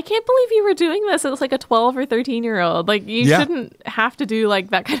my God, I can't believe you were doing this as like a 12 or 13-year-old. Like, you shouldn't have to do like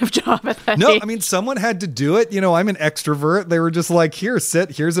that kind of job at that age. I mean, someone had to do it. I'm an extrovert. They were just like, here,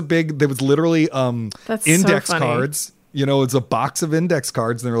 sit. Here's a big, there was literally index so funny. cards. It's a box of index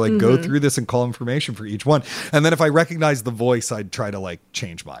cards. And they were like, go through this and call information for each one. And then if I recognized the voice, I'd try to like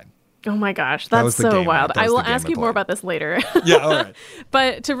change mine. Oh my gosh, That that's was the so game. wild. That was I will the game ask I you more played. about this later. Yeah, all right.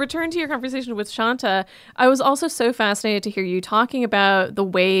 But to return to your conversation with Shanta, I was also so fascinated to hear you talking about the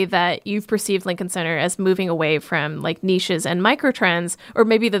way that you've perceived Lincoln Center as moving away from like niches and microtrends, or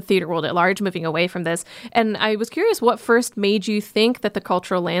maybe the theater world at large moving away from this. And I was curious, what first made you think that the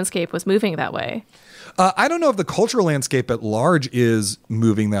cultural landscape was moving that way? I don't know if the cultural landscape at large is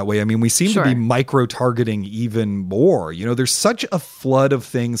moving that way. I mean, we seem to be micro-targeting even more. There's such a flood of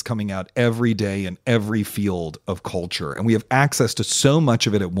things coming out every day in every field of culture. And we have access to so much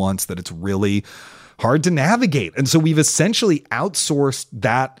of it at once that it's really hard to navigate. And so we've essentially outsourced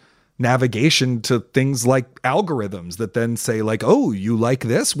that navigation to things like algorithms that then say like, oh, you like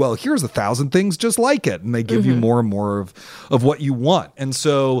this? Well, here's 1,000 things just like it. And they give you more and more of what you want. And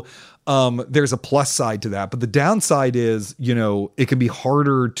so there's a plus side to that. But the downside is, it can be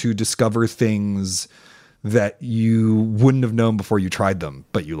harder to discover things that you wouldn't have known before you tried them,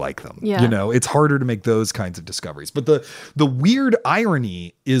 but you like them. Yeah. It's harder to make those kinds of discoveries. But the weird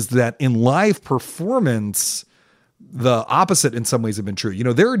irony is that in live performance, the opposite in some ways have been true.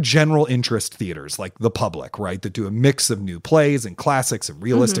 There are general interest theaters like the Public, right, that do a mix of new plays and classics and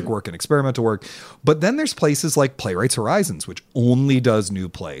realistic work and experimental work. But then there's places like Playwrights Horizons, which only does new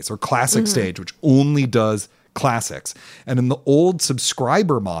plays, or Classic Stage, which only does classics. And in the old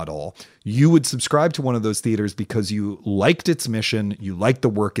subscriber model, you would subscribe to one of those theaters because you liked its mission, you liked the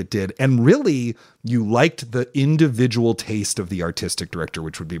work it did, and really you liked the individual taste of the artistic director,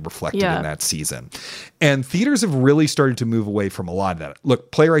 which would be reflected in that season. And theaters have really started to move away from a lot of that.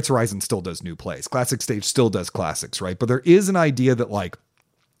 Look, Playwrights Horizon still does new plays. Classic Stage still does classics, right? But there is an idea that like,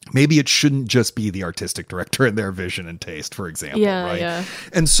 maybe it shouldn't just be the artistic director and their vision and taste, for example, right? Yeah.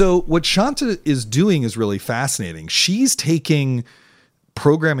 And so what Shanta is doing is really fascinating. She's taking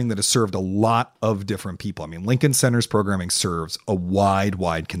programming that has served a lot of different people. I mean, Lincoln Center's programming serves a wide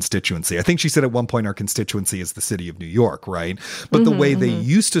constituency. I think she said at one point our constituency is the city of New York, right? But the way they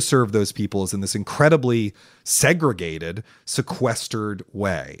used to serve those people is in this incredibly segregated, sequestered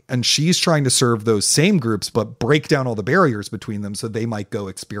way. And she's trying to serve those same groups, but break down all the barriers between them so they might go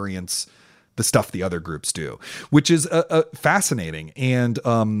experience the stuff the other groups do, which is fascinating. And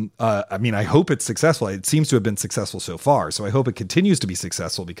I mean, I hope it's successful. It seems to have been successful so far. So I hope it continues to be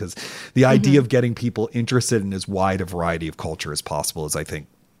successful, because the idea of getting people interested in as wide a variety of culture as possible is, I think,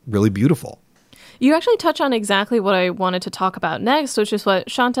 really beautiful. You actually touch on exactly what I wanted to talk about next, which is what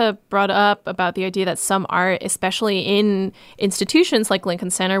Shanta brought up about the idea that some art, especially in institutions like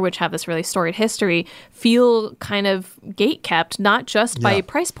Lincoln Center, which have this really storied history, feel kind of gatekept, not just by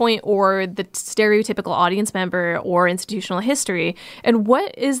price point or the stereotypical audience member or institutional history. And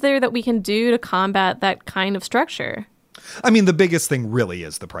what is there that we can do to combat that kind of structure? I mean, the biggest thing really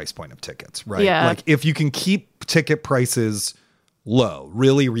is the price point of tickets, right? Yeah. Like if you can keep ticket prices low,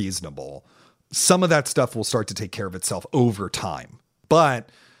 really reasonable, some of that stuff will start to take care of itself over time. But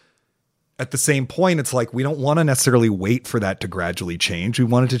at the same point, it's like, we don't want to necessarily wait for that to gradually change. We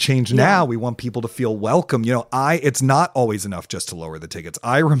want it to change now. We want people to feel welcome. You know, it's not always enough just to lower the tickets.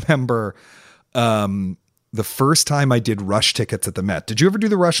 I remember, the first time I did rush tickets at the Met. Did you ever do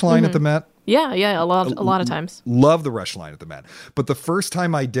the rush line at the Met? Yeah, a lot of times. Love the rush line at the Met. But the first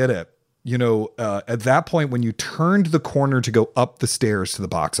time I did it, you know, at that point, when you turned the corner to go up the stairs to the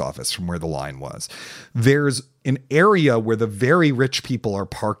box office from where the line was, there's an area where the very rich people are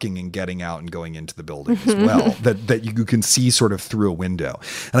parking and getting out and going into the building as well, that you can see sort of through a window.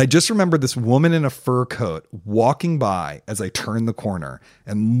 And I just remember this woman in a fur coat walking by as I turned the corner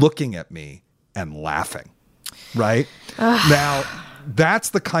and looking at me and laughing. Right? Now, that's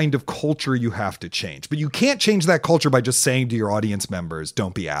the kind of culture you have to change. But you can't change that culture by just saying to your audience members,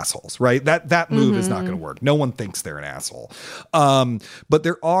 don't be assholes, right? That move is not going to work. No one thinks they're an asshole. But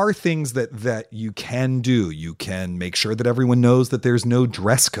there are things that you can do. You can make sure that everyone knows that there's no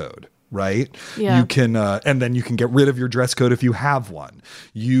dress code. Right? Yeah. You can, and then you can get rid of your dress code if you have one.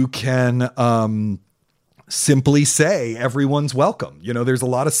 You can, simply say everyone's welcome. You know, there's a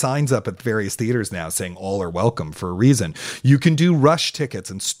lot of signs up at various theaters now saying all are welcome for a reason. You can do rush tickets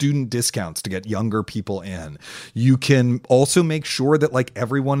and student discounts to get younger people in. You can also make sure that like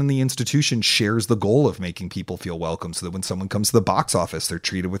everyone in the institution shares the goal of making people feel welcome so that when someone comes to the box office, they're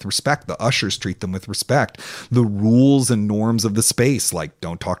treated with respect. The ushers treat them with respect. The rules and norms of the space, like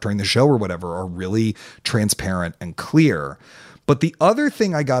don't talk during the show or whatever, are really transparent and clear. But the other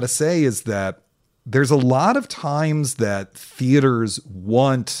thing I got to say is that there's a lot of times that theaters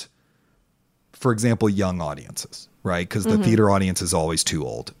want, for example, young audiences, right? Because the theater audience is always too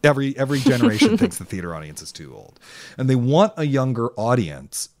old. Every generation thinks the theater audience is too old. And they want a younger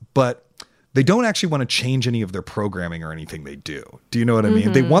audience, but they don't actually want to change any of their programming or anything they do. Do you know what I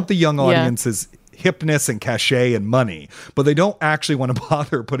mean? They want the young audience's hipness and cachet and money, but they don't actually want to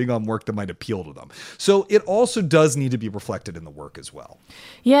bother putting on work that might appeal to them. So it also does need to be reflected in the work as well.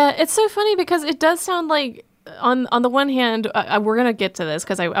 Yeah, it's so funny because it does sound like on the one hand, we're going to get to this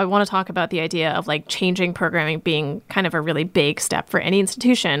because I want to talk about the idea of like changing programming being kind of a really big step for any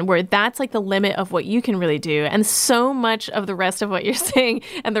institution where that's like the limit of what you can really do. And so much of the rest of what you're saying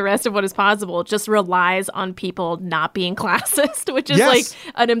and the rest of what is possible just relies on people not being classist, which is like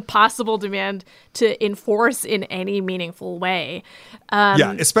an impossible demand to enforce in any meaningful way.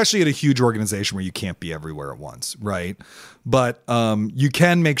 Yeah, especially at a huge organization where you can't be everywhere at once, right? But you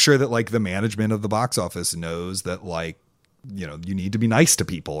can make sure that like the management of the box office knows that like, you know, you need to be nice to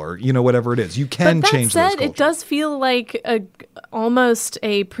people or, you know, whatever it is. You can change those cultures. It does feel like almost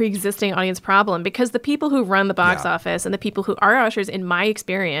a pre-existing audience problem because the people who run the box office and the people who are ushers, in my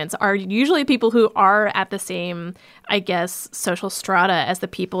experience, are usually people who are at the same, I guess, social strata as the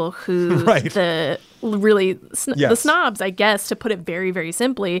people who the snobs, I guess, to put it very, very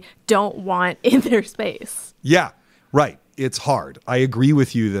simply, don't want in their space. Yeah, right. It's hard. I agree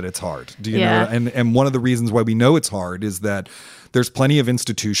with you that it's hard. Do you know? And one of the reasons why we know it's hard is that there's plenty of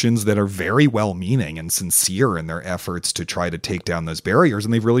institutions that are very well-meaning and sincere in their efforts to try to take down those barriers,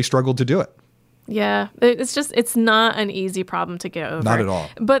 and they've really struggled to do it. Yeah, it's not an easy problem to get over. Not at all.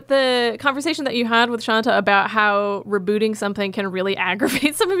 But the conversation that you had with Shanta about how rebooting something can really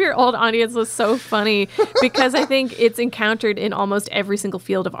aggravate some of your old audience was so funny because I think it's encountered in almost every single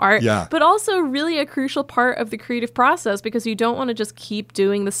field of art, but also really a crucial part of the creative process because you don't want to just keep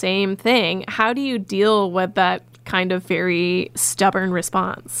doing the same thing. How do you deal with that kind of very stubborn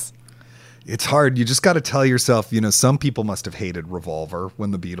response? It's hard. You just got to tell yourself, you know, some people must have hated Revolver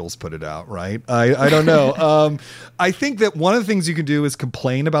when the Beatles put it out, right? I don't know. I think that one of the things you can do is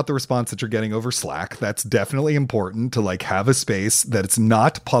complain about the response that you're getting over Slack. That's definitely important to like have a space that it's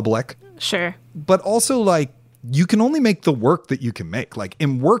not public. Sure. But also like you can only make the work that you can make. Like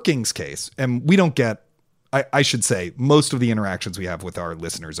in Working's case, and we don't get, I should say most of the interactions we have with our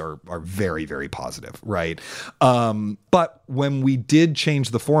listeners are very, very positive, right? But when we did change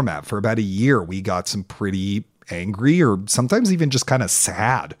the format for about a year, we got some pretty angry or sometimes even just kind of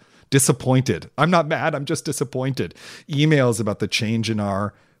sad, disappointed. I'm not mad, I'm just disappointed. Emails about the change in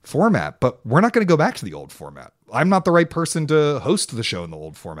our format, but we're not going to go back to the old format. I'm not the right person to host the show in the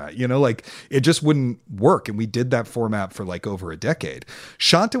old format. You know, like it just wouldn't work. And we did that format for like over a decade.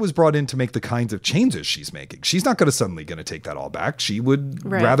 Shanta was brought in to make the kinds of changes she's making. She's not going to take that all back. She would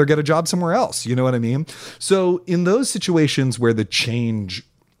rather get a job somewhere else. You know what I mean? So in those situations where the change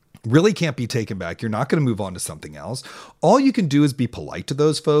really can't be taken back. You're not going to move on to something else. All you can do is be polite to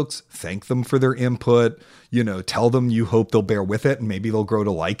those folks, thank them for their input, tell them you hope they'll bear with it and maybe they'll grow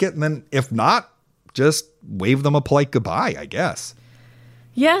to like it. And then if not, just wave them a polite goodbye, I guess.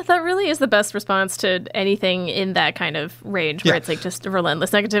 Yeah, that really is the best response to anything in that kind of rage where it's like just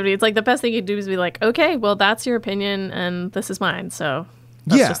relentless negativity. It's like the best thing you can do is be like, okay, well, that's your opinion and this is mine. So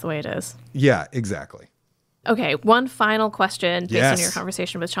that's just the way it is. Yeah, exactly. Okay, one final question based on your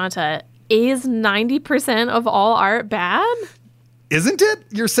conversation with Shanta. Is 90% of all art bad? Isn't it?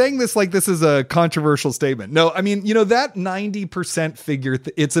 You're saying this like this is a controversial statement. No, I mean, that 90% figure,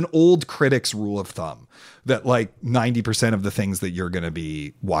 it's an old critic's rule of thumb that like 90% of the things that you're going to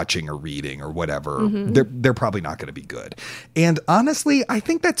be watching or reading or whatever, they're probably not going to be good. And honestly, I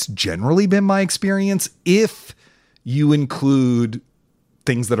think that's generally been my experience if you include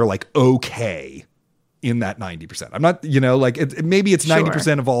things that are like okay in that 90%. I'm not, maybe it's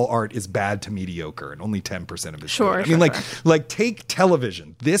 90% of all art is bad to mediocre and only 10% of it's good. I mean, like take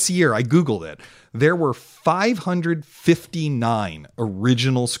television. This year, I Googled it. There were 559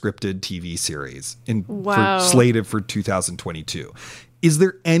 original scripted TV series slated for 2022. Is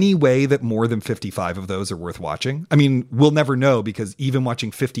there any way that more than 55 of those are worth watching? I mean, we'll never know because even watching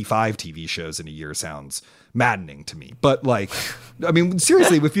 55 TV shows in a year sounds maddening to me. But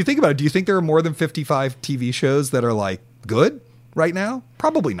seriously, if you think about it, do you think there are more than 55 TV shows that are like good right now?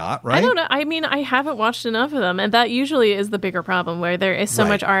 Probably not, right? I don't know. I mean, I haven't watched enough of them. And that usually is the bigger problem where there is so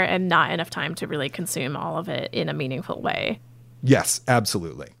much art and not enough time to really consume all of it in a meaningful way. Yes,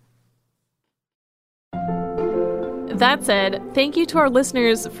 absolutely. That said, thank you to our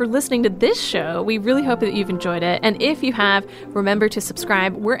listeners for listening to this show. We really hope that you've enjoyed it. And if you have, remember to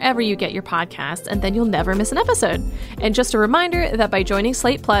subscribe wherever you get your podcasts, and then you'll never miss an episode. And just a reminder that by joining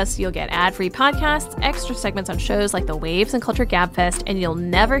Slate Plus, you'll get ad-free podcasts, extra segments on shows like the Waves and Culture Gabfest, and you'll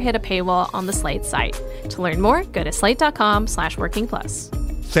never hit a paywall on the Slate site. To learn more, go to slate.com/workingplus.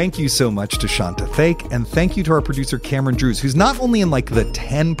 Thank you so much to Shanta Thake, and thank you to our producer Cameron Drews, who's not only in like the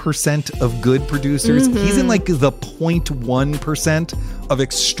 10% of good producers, he's in like the 0.1% of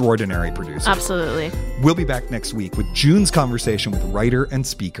extraordinary producers. Absolutely. We'll be back next week with June's conversation with writer and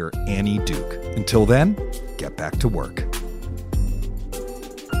speaker Annie Duke. Until then, get back to work.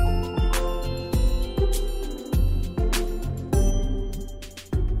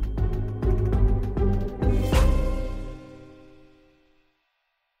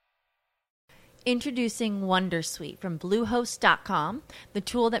 Introducing Wondersuite from Bluehost.com, the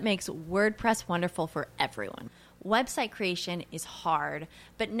tool that makes WordPress wonderful for everyone. Website creation is hard,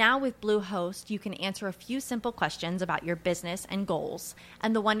 but now with Bluehost, you can answer a few simple questions about your business and goals,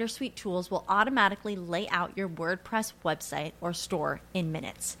 and the Wondersuite tools will automatically lay out your WordPress website or store in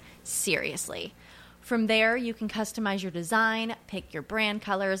minutes. Seriously. From there, you can customize your design, pick your brand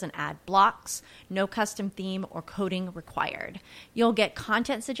colors, and add blocks. No custom theme or coding required. You'll get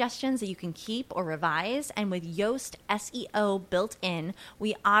content suggestions that you can keep or revise, and with Yoast SEO built in,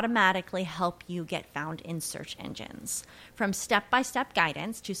 we automatically help you get found in search engines. From step-by-step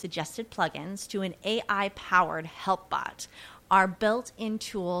guidance to suggested plugins to an AI-powered help bot, our built-in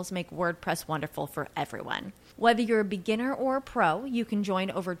tools make WordPress wonderful for everyone. Whether you're a beginner or a pro, you can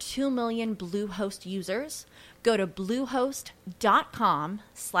join over 2 million Bluehost users. Go to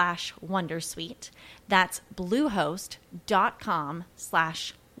bluehost.com/wondersuite. That's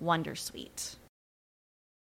bluehost.com/wondersuite.